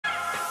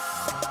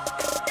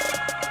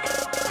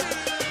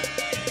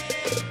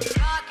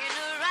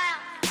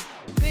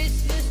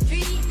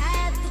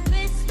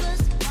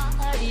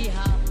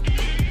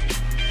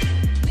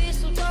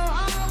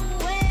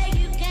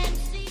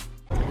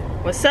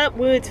What's up,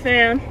 Woods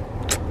fam?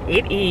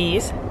 It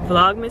is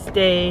Vlogmas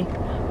day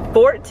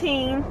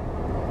 14.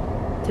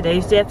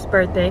 Today's Jeff's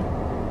birthday.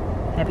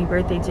 Happy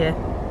birthday, Jeff.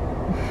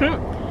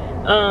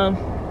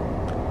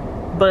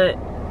 But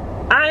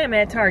I am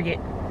at Target.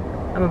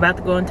 I'm about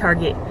to go in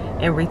Target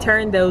and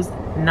return those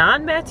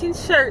non-matching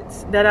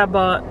shirts that I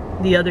bought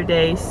the other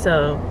day.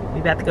 So we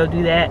about to go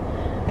do that.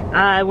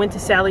 I went to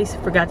Sally's,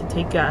 forgot to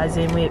take guys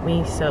in with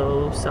me,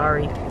 so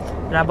sorry.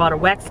 But I bought a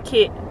wax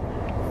kit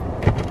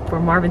for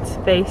Marvin's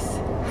face.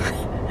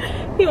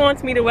 He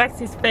wants me to wax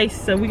his face,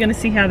 so we're gonna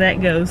see how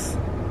that goes.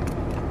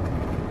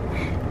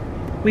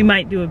 We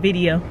might do a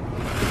video.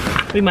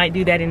 We might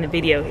do that in the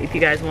video if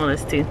you guys want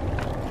us to.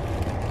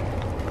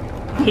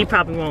 He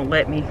probably won't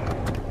let me,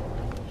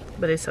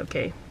 but it's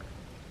okay.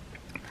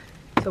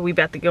 So we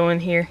about to go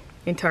in here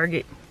in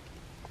Target,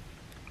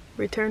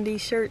 return these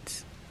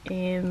shirts,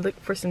 and look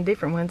for some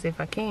different ones if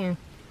I can.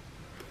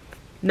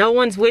 No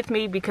one's with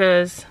me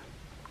because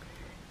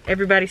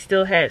everybody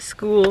still had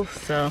school,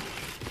 so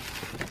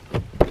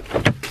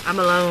I'm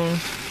alone.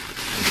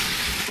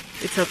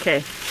 It's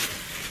okay.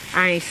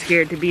 I ain't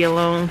scared to be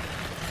alone.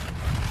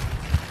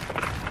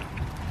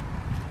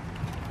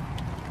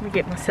 Let me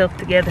get myself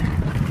together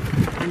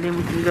and then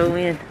we can go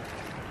in.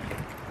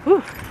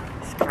 Whew,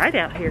 it's bright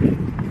out here.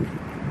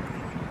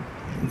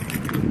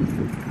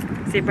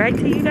 Is it bright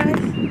to you guys?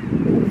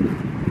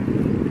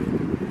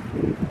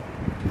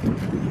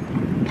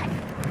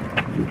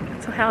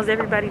 So how's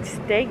everybody's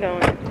day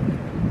going?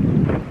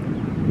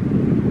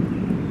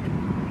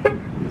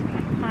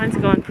 Mine's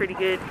going pretty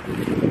good.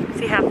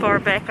 See how far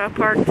back I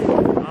parked?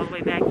 All the way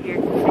back here.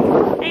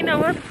 Ain't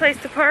no other place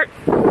to park.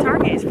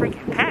 Target is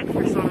freaking packed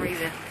for some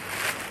reason.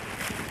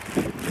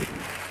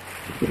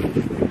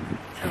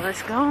 So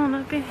let's go on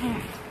up in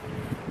here.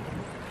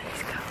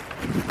 Let's go.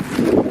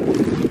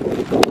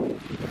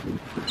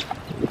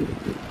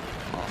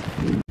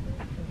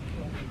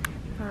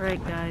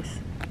 Alright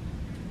guys.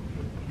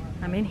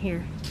 I'm in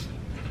here.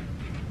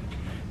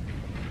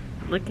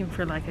 Looking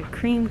for like a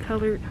cream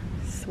colored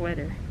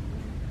sweater.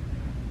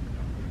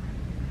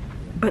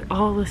 But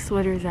all the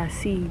sweaters I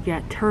see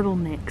got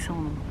turtlenecks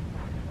on them.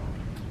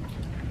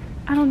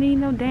 I don't need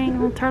no dang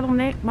old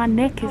turtleneck. My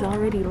neck is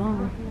already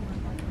long.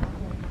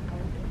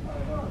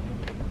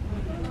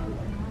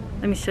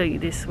 Let me show you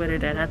this sweater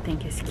that I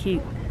think is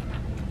cute.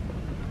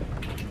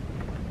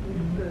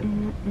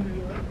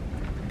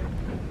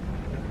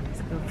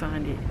 Let's go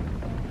find it.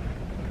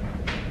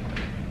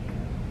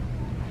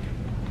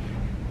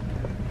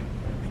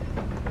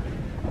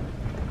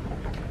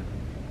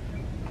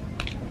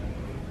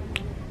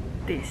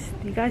 This.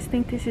 Do you guys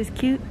think this is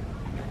cute?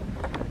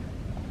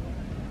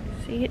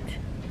 See it?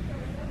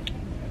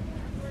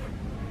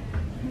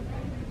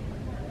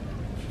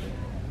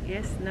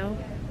 Yes, no,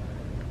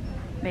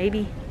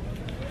 maybe.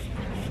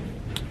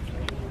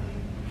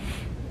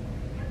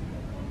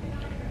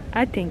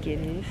 I think it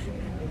is.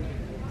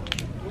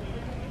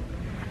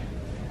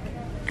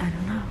 I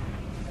don't know.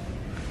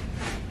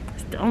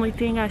 It's the only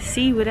thing I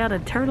see without a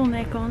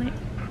turtleneck on it.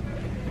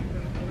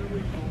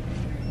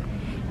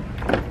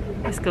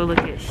 Let's go look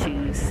at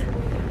shoes.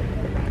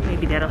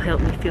 Maybe that'll help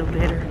me feel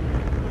better.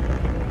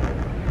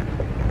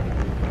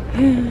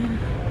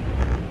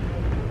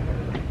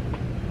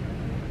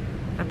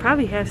 I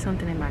probably have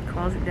something in my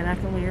closet that I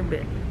can wear,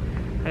 but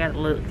I gotta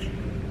look.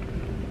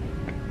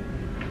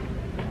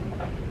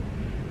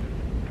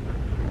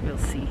 We'll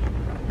see.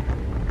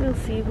 We'll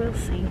see, we'll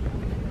see.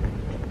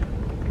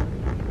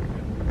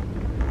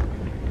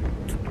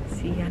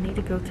 See, I need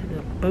to go to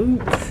the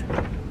boots.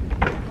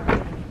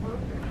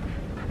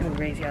 Let me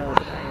raise y'all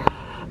up higher.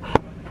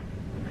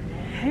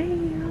 Hey,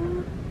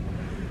 y'all.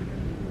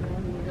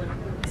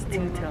 It's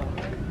too tall.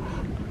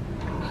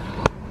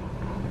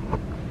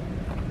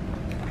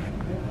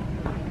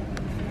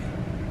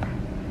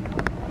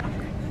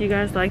 You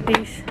guys like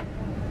these?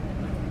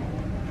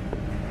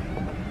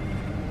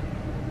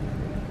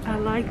 I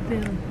like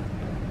them.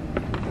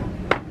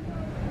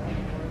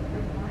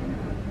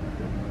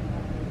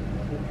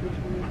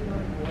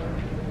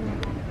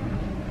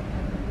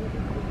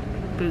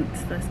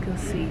 Boots, let's go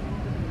see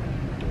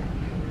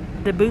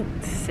the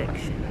boots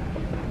section.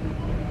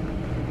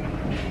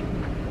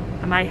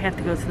 I might have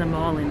to go to the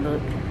mall and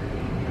look,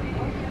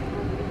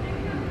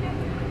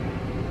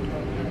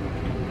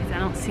 because I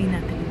don't see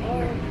nothing in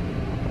here.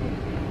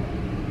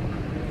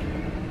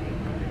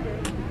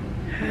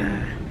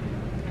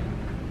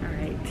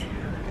 Alright,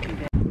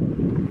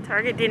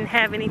 Target didn't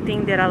have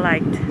anything that I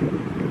liked,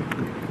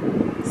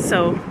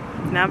 so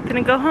now I'm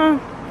gonna go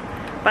home.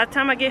 By the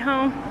time I get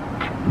home,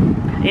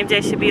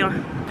 MJ should be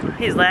on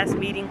his last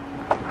meeting,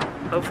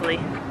 hopefully,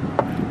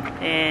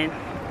 and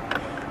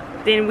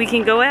then we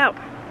can go out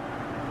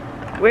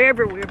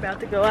wherever we're about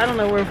to go. I don't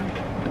know where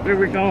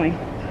we're going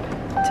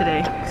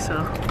today,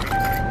 so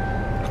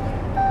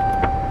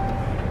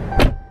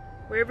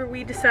wherever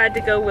we decide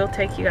to go, we'll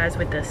take you guys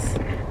with us.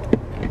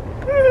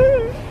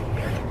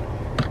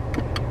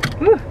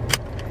 Whew.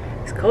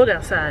 It's cold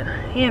outside.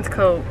 Hands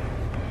cold.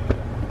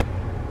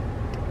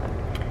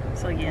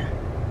 So yeah,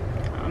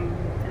 I'm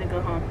gonna go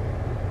home.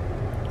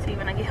 see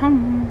when I get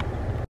home.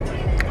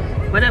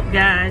 What up,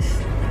 guys?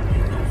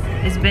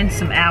 It's been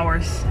some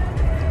hours,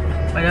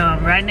 but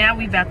right now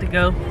we about to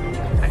go.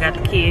 I got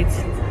the kids.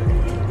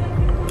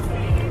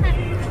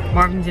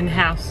 Marvin's in the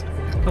house,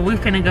 but we're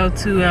gonna go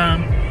to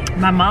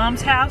my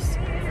mom's house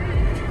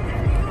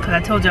because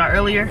I told y'all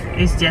earlier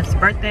it's Jeff's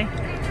birthday,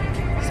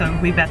 so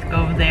we about to go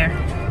over there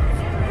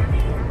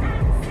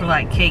for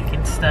like cake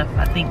and stuff.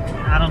 I think,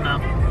 I don't know,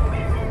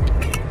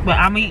 but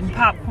I'm eating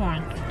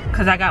popcorn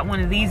because I got one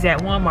of these at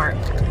Walmart.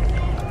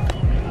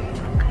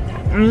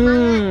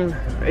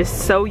 It's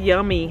so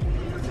yummy.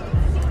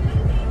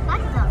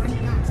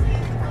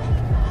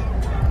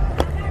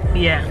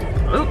 Yeah.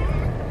 Oop.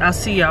 I'll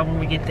see y'all when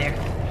we get there.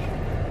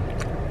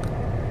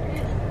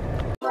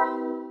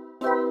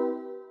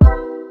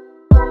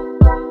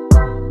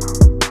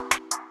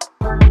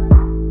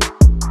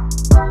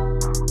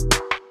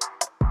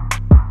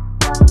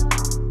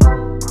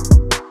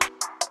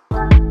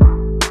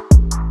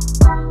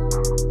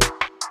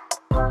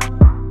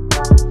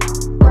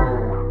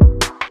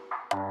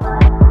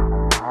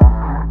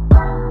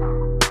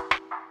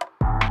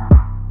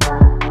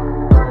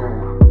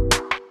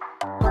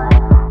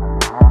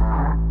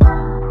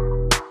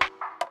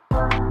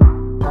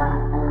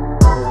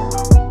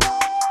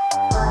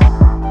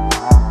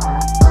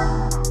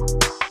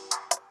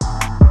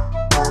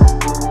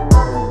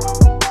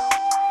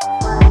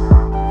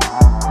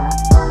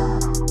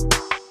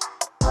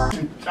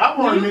 I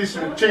want to need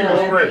some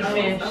chicken fresh.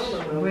 Anybody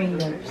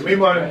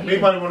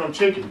want them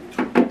chicken?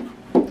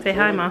 Say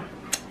hi, Mom.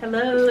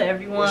 Hello,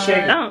 everyone.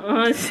 Shake it.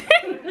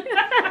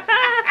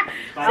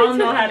 I don't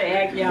know how to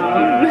act,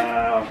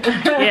 y'all.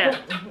 Yeah,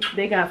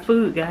 they got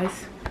food, guys.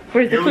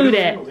 Where's the food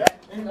at?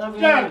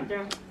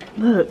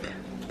 Look,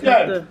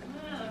 got the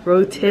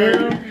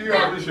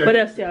Rotel. What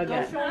else y'all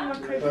got?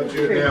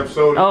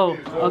 Oh,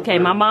 okay.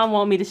 My mom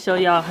want me to show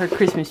y'all her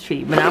Christmas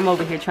tree, but I'm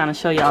over here trying to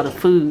show y'all the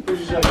food.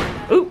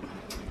 Oop.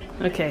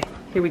 Okay,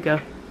 here we go.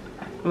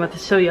 I'm about to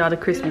show y'all the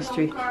Christmas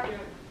tree.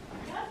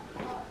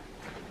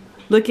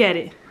 Look at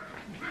it.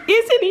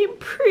 Isn't it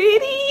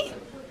pretty?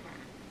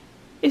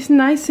 It's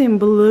nice and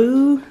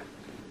blue.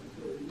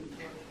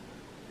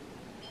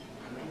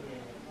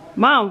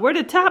 Mom, where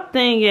the top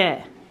thing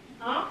at?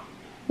 Huh?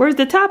 Where's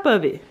the top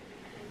of it?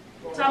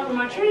 Top of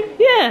my tree?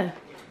 Yeah.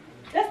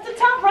 That's the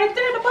top right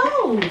there, the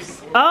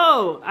bows.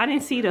 Oh, I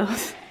didn't see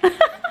those.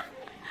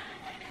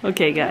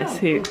 Okay, guys,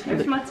 here.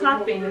 There's my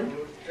topping.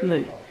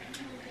 Look.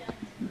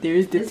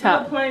 There's the It's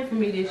top. not plain for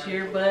me this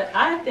year, but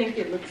I think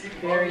it looks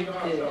very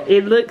good.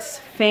 It looks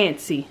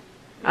fancy.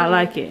 I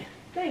like it.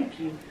 Thank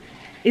you.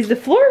 Is the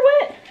floor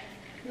wet?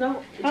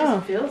 No, it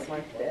just feels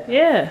like that.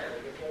 Yeah.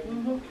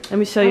 Let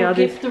me show y'all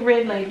this. Gift the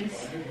red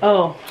ladies.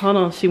 Oh, hold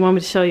on. She want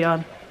me to show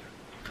y'all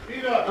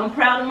I'm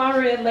proud of my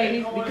red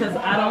ladies because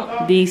I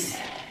don't. these.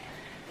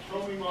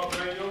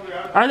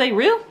 Are they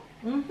real?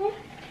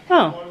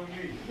 Oh.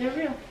 They're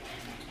real.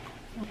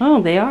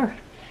 Oh, they are.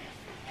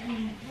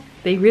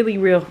 They really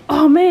real.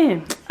 Oh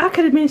man, I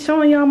could have been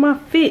showing y'all my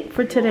fit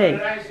for today.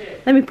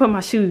 Let me put my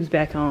shoes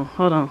back on.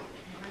 Hold on.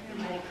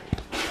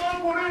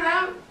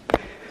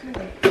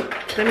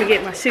 Let me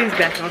get my shoes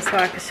back on so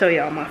I can show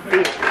y'all my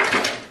fit.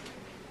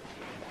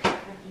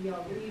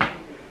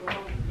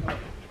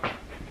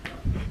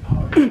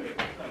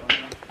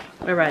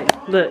 All right,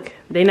 look,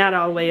 they not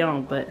all the way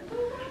on, but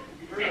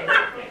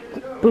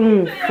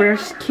boom,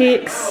 fresh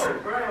kicks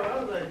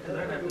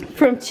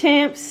from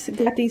Champs.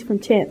 Got these from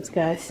Champs,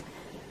 guys.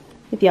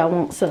 If y'all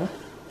want some,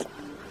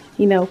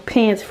 you know,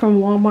 pants from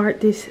Walmart.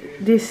 This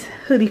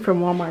hoodie from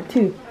Walmart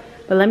too.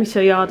 But let me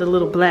show y'all the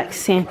little black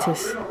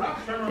Santas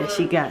that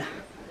she got.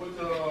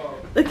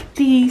 Look at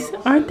these,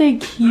 aren't they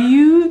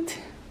cute?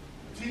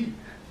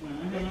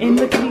 And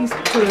look at these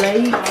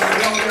plates.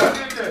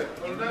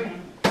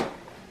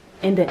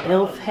 And the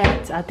elf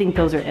hats. I think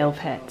those are elf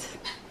hats.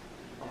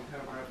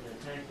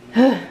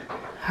 All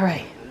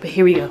right, but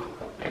here we go.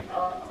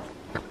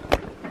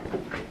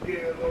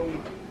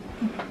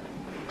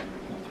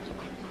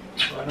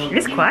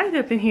 It's quiet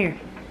up in here.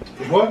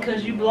 What?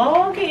 Because you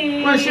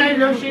vlogging.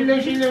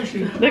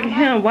 Look at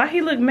him. Why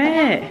he look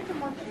mad?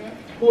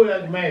 Who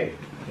that mad?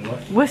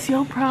 What's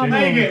your problem?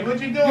 Megan,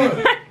 what you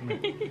doing?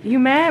 You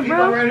mad, Keep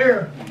bro? right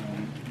here.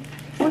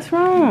 What's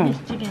wrong?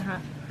 Chicken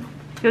hot.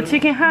 Your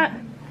chicken hot?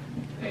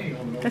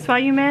 That's why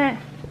you mad?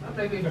 I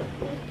think they know.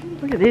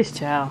 Look at this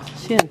child.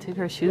 She done took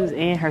her shoes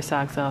and her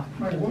socks off.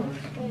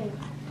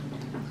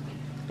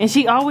 And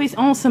she always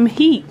on some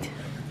heat.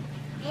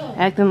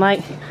 Acting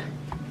like...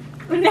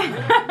 Why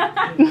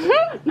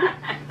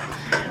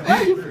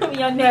you put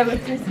your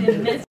nervousness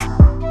in this?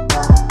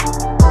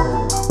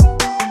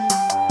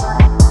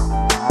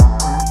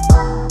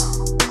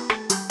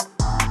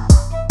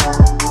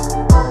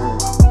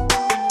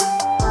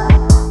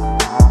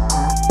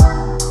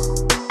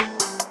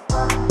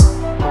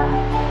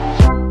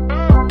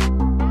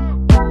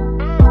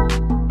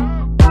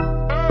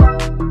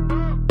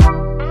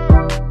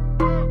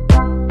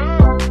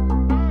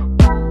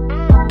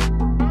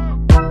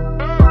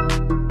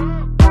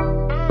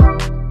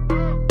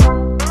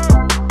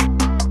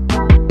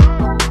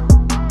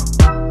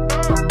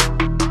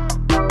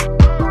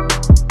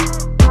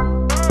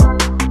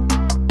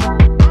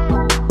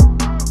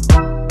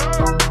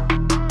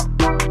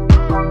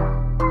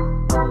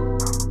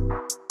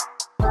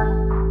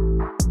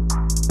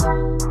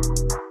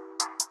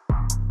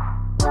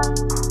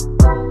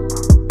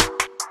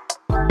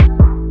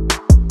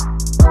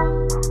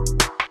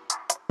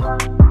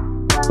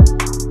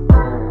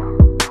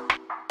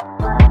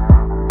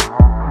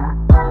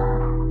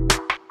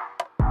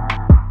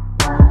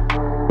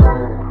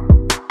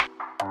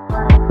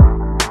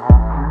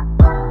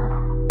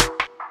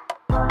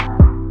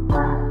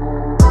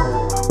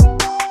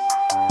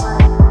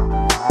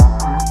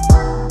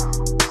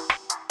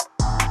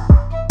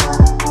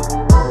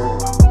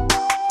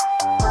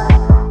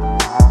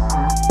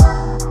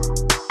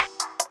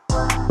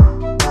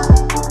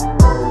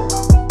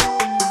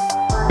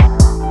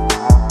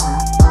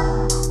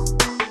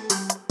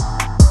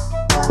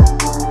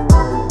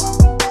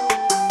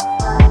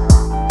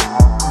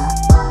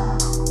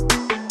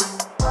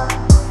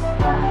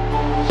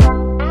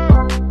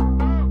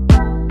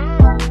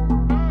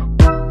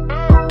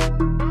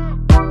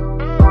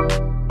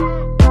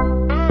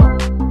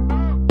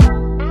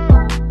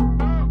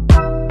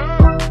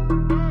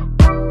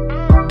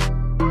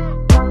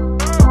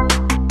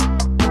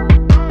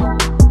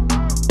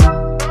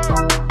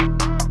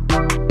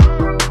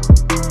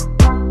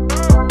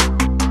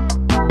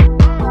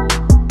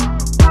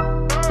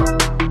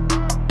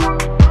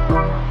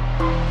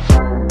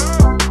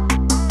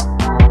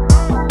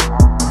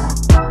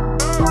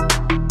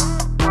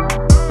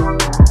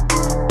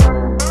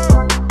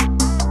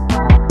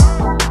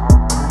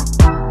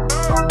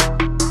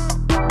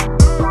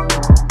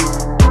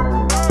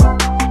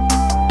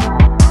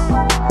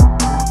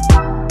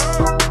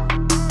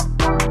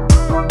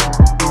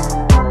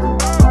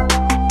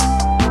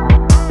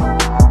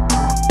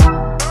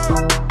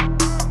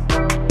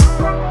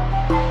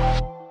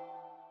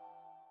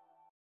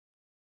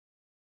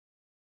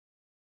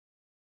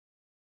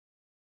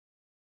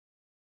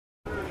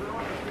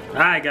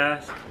 Alright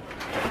guys,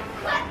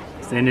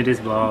 it's the end of this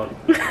vlog.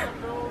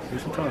 Do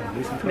some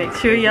talking. Make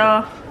sure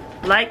y'all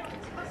like,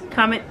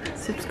 comment,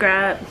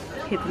 subscribe,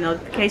 hit the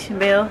notification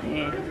bell,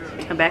 and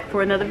come back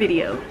for another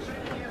video.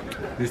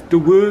 It's the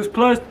Woods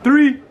Plus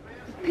 3.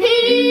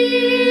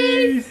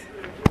 Peace!